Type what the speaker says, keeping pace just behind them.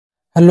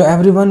Hello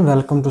everyone,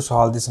 welcome to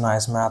solve this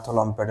nice math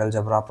Olympiad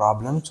algebra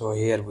problem. So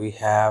here we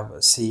have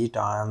c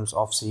times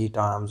of c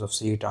times of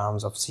c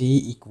times of c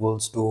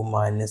equals to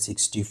minus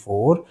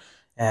 64,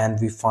 and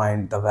we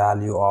find the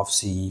value of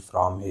c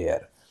from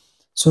here.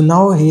 So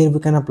now here we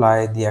can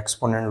apply the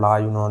exponent law.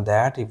 You know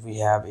that if we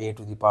have a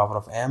to the power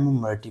of m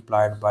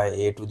multiplied by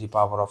a to the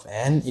power of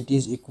n, it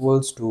is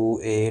equals to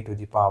a to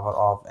the power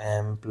of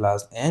m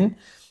plus n.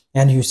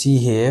 And you see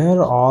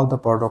here all the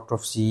product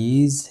of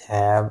c's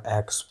have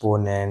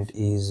exponent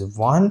is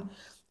 1.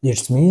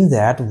 It means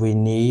that we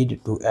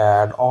need to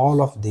add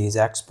all of these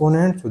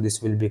exponents. So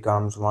this will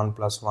becomes 1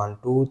 plus 1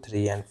 2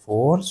 3 and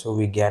 4. So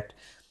we get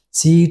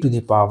c to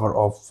the power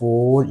of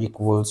 4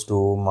 equals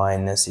to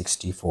minus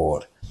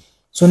 64.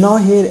 So now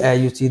here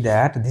you see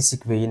that this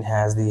equation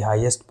has the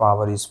highest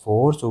power is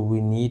 4. So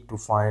we need to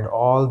find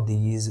all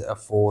these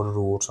 4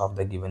 roots of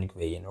the given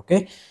equation.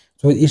 Okay,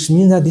 so it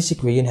means that this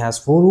equation has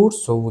 4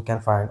 roots, so we can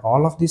find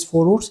all of these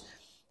 4 roots.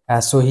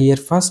 So here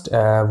first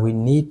we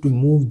need to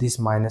move this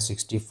minus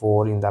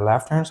 64 in the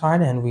left hand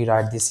side, and we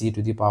write this c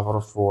to the power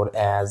of 4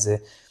 as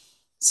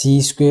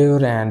c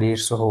square and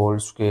its whole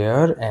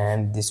square,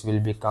 and this will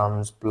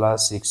becomes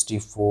plus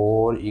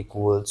 64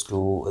 equals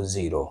to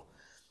 0.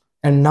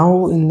 And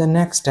now in the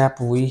next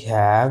step we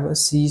have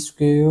c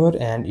square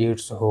and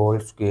its whole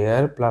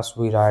square, plus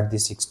we write the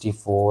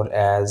 64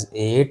 as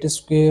 8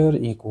 square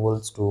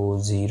equals to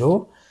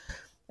 0.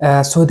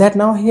 So that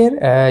now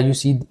here you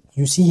see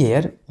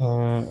here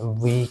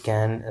we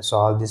can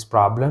solve this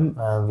problem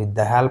with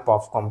the help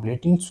of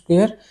completing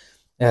square.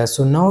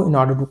 So now in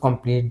order to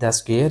complete the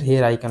square,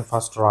 here I can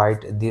first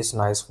write this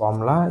nice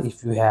formula.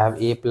 If you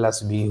have a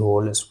plus b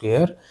whole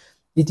square,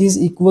 it is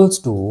equals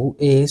to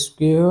a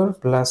square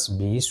plus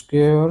b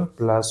square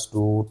plus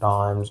 2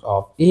 times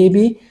of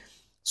ab.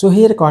 So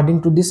here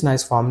according to this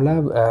nice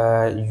formula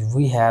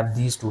we have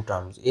these two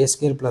terms, a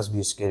square plus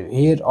b square.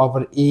 Here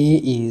our a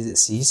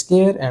is c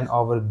square and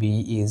our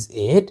b is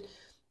 8,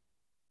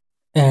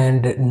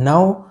 and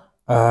now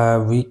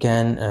we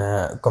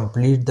can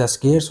complete the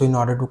square. So in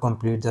order to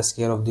complete the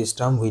square of this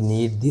term, we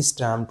need this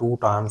term 2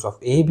 times of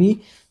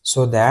ab.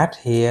 So that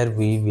here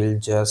we will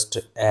just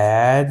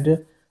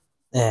add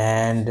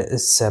and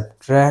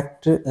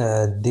subtract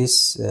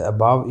this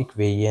above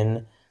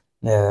equation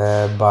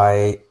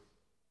by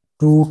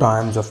 2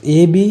 times of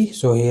ab.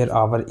 So here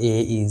our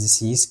a is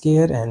c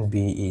square and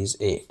b is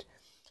 8.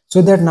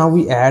 So that now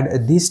we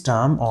add this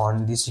term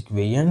on this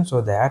equation, so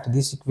that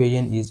this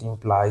equation is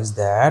implies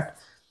that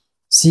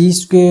c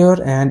square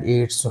and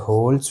its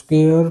whole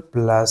square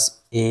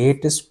plus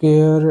 8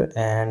 square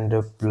and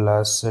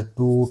plus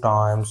 2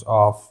 times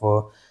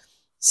of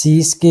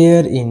c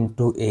square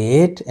into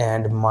 8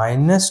 and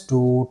minus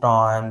 2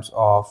 times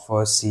of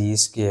c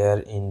square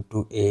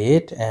into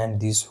 8, and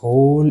this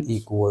whole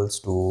equals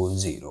to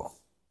 0.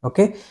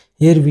 Okay,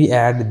 here we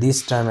add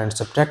this term and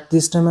subtract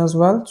this term as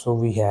well. So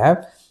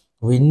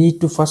we need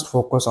to first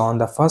focus on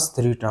the first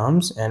 3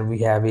 terms, and we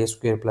have a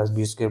square plus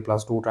b square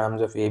plus 2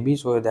 times of ab.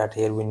 So that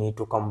here we need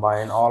to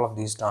combine all of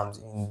these terms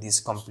in this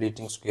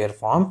completing square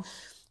form.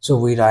 So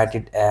we write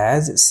it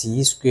as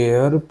c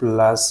square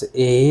plus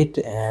 8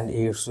 and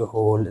its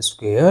whole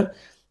square.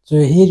 So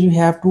here you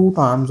have 2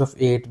 times of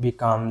 8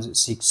 becomes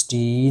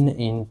 16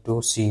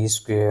 into c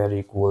square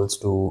equals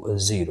to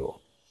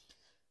 0.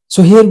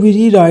 So here we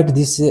rewrite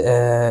this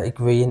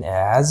equation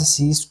as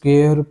c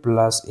square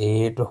plus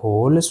 8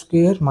 whole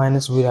square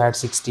minus we write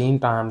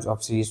 16 times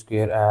of c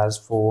square as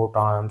 4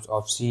 times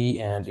of c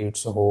and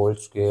its whole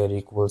square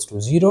equals to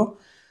 0.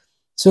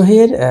 So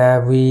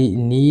here we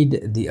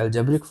need the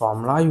algebraic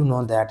formula. You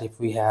know that if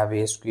we have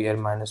a square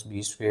minus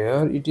b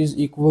square, it is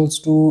equals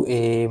to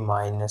a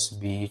minus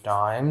b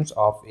times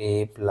of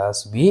a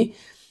plus b.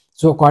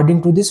 So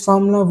according to this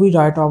formula, we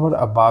write our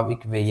above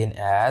equation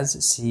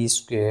as c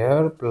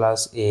square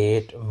plus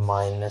 8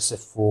 minus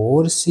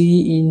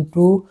 4c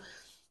into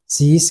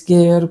c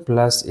square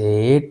plus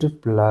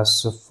 8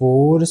 plus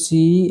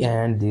 4c,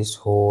 and this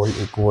whole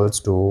equals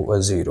to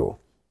 0.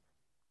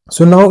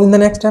 So now in the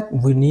next step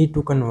we need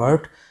to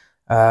convert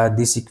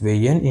this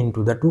equation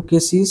into the two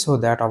cases. So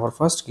that our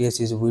first case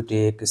is we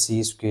take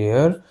c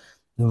square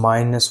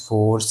minus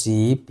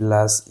 4c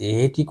plus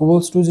 8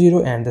 equals to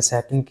 0, and the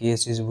second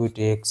case is we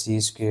take c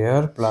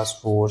square plus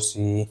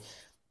 4c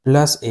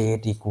plus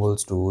 8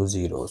 equals to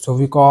 0. So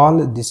we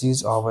call this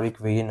is our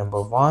equation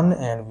number 1,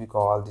 and we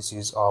call this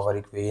is our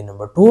equation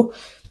number 2.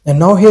 And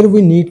now here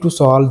we need to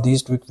solve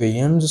these two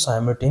equations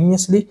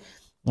simultaneously.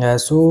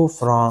 So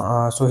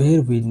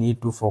here we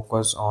need to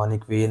focus on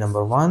equation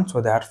number 1.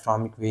 So that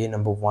from equation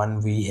number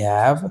 1 we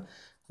have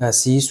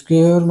c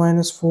square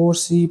minus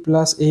 4c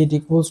plus 8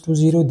 equals to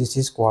 0. This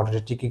is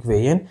quadratic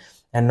equation,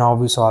 and now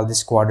we solve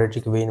this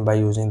quadratic equation by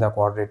using the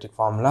quadratic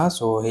formula.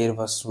 So here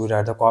first we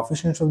write the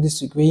coefficients of this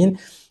equation,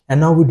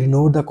 and now we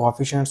denote the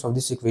coefficients of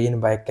this equation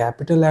by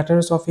capital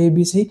letters of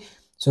ABC.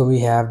 So we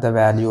have the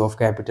value of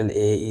capital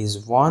A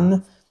is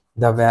 1,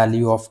 the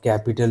value of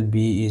capital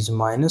B is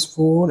minus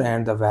 4,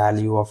 and the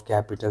value of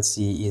capital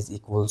C is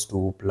equals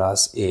to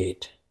plus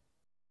 8.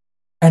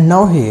 And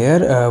now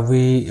here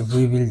we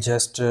will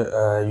just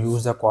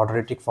use the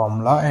quadratic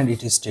formula, and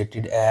it is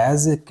stated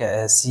as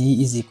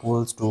c is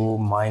equals to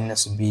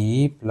minus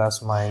b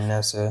plus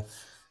minus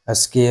a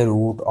square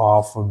root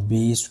of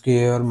b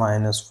square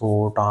minus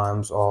 4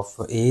 times of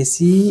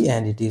ac,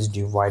 and it is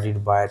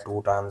divided by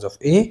 2 times of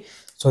a.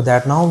 So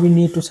that now we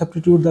need to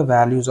substitute the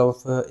values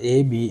of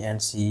a, b and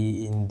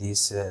c in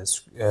this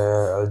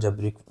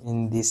algebraic,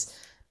 in this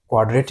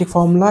quadratic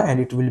formula,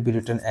 and it will be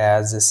written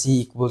as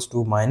c equals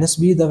to minus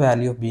b. The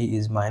value of b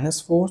is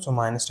minus 4, so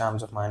minus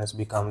times of minus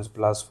becomes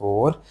plus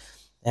 4,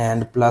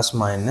 and plus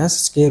minus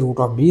square root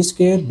of b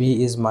square.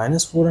 B is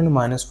minus 4 and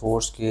minus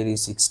 4 square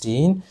is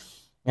 16,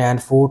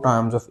 and 4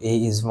 times of a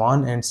is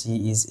 1 and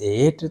c is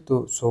 8.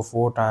 So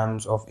 4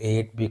 times of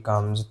 8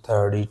 becomes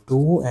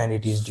 32, and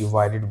it is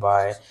divided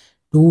by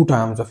 2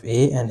 times of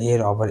a, and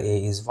here our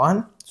a is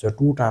 1, so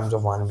 2 times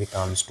of 1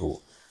 becomes 2.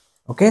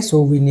 Okay,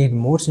 so we need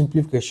more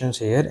simplifications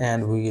here,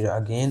 and we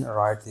again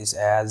write this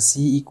as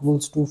c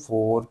equals to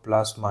 4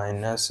 plus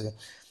minus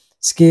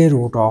square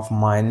root of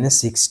minus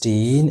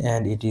 16,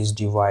 and it is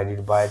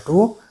divided by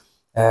 2.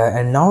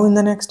 And now in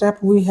the next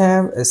step we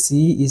have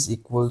c is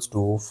equals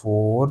to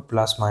 4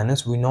 plus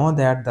minus, we know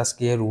that the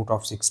square root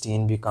of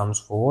 16 becomes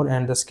 4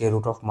 and the square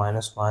root of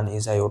minus 1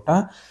 is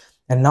iota.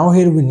 And now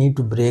here we need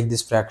to break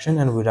this fraction,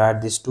 and we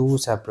write this 2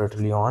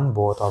 separately on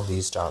both of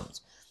these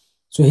terms.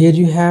 So here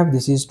you have,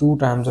 this is 2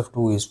 times of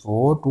 2 is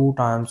 4, 2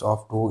 times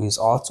of 2 is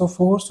also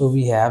 4. So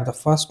we have the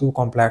first two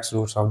complex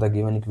roots of the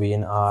given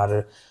equation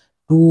are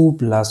 2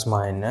 plus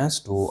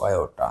minus 2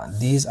 iota.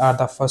 These are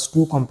the first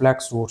two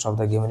complex roots of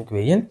the given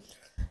equation.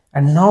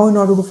 And now in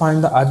order to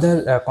find the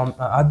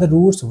other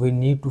roots, we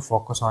need to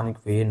focus on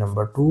equation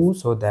number 2.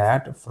 So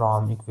that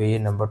from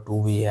equation number 2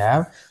 we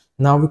have,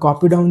 now we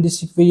copy down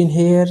this equation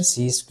here,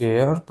 c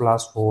square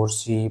plus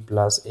 4c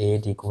plus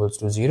 8 equals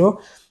to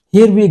 0.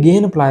 Here we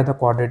again apply the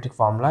quadratic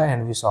formula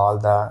and we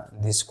solve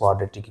this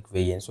quadratic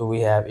equation. So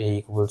we have a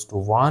equals to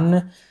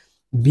 1,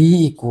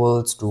 b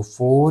equals to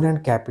 4,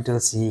 and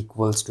capital C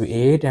equals to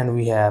 8, and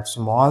we have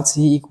small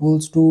c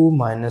equals to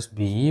minus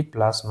b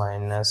plus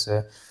minus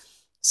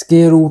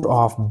square root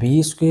of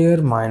b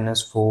square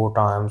minus 4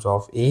 times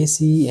of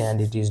ac,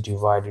 and it is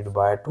divided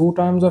by 2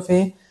 times of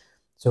a.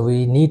 So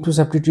we need to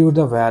substitute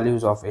the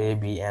values of a,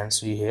 b and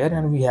c here,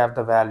 and we have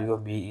the value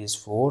of b is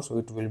 4, so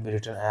it will be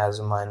written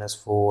as minus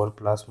 4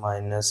 plus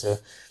minus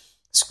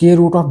square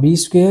root of b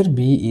square.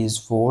 B is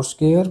 4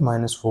 square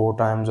minus 4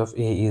 times of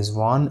a is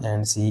 1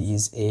 and c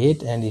is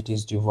 8, and it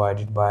is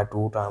divided by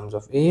 2 times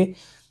of a.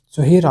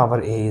 So here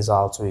our a is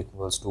also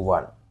equals to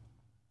 1.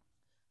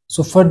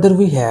 So further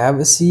we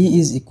have c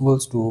is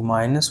equals to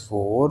minus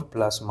 4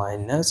 plus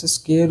minus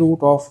square root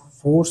of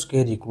 4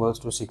 square equals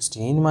to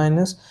 16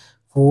 minus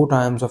 4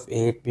 times of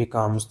 8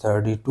 becomes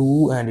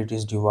 32, and it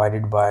is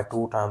divided by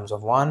 2 times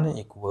of 1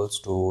 equals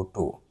to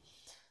 2.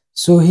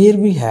 So here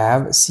we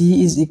have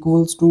c is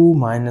equals to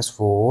minus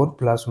 4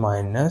 plus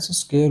minus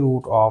square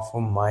root of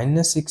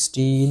minus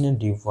 16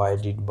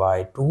 divided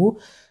by 2.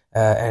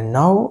 And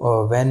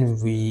now when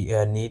we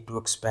need to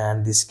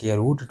expand this square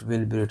root, it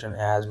will be written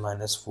as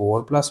minus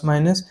 4 plus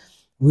minus.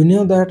 We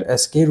know that a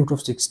square root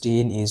of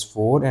 16 is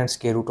 4 and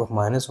square root of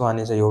minus 1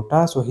 is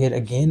iota. So here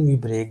again we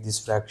break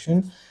this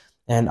fraction,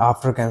 and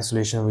after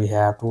cancellation we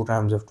have 2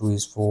 times of 2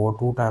 is 4,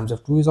 2 times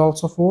of 2 is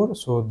also 4.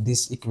 So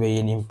this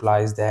equation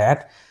implies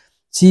that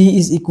c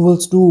is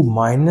equals to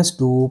minus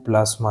 2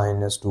 plus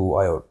minus 2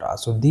 iota.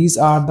 So these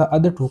are the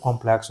other two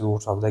complex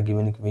roots of the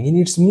given equation.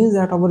 It means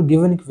that our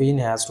given equation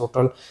has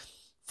total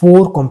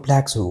 4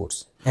 complex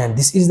roots. And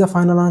this is the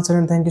final answer,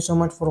 and thank you so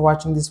much for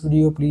watching this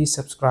video. Please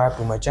subscribe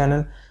to my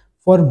channel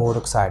for more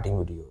exciting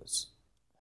videos.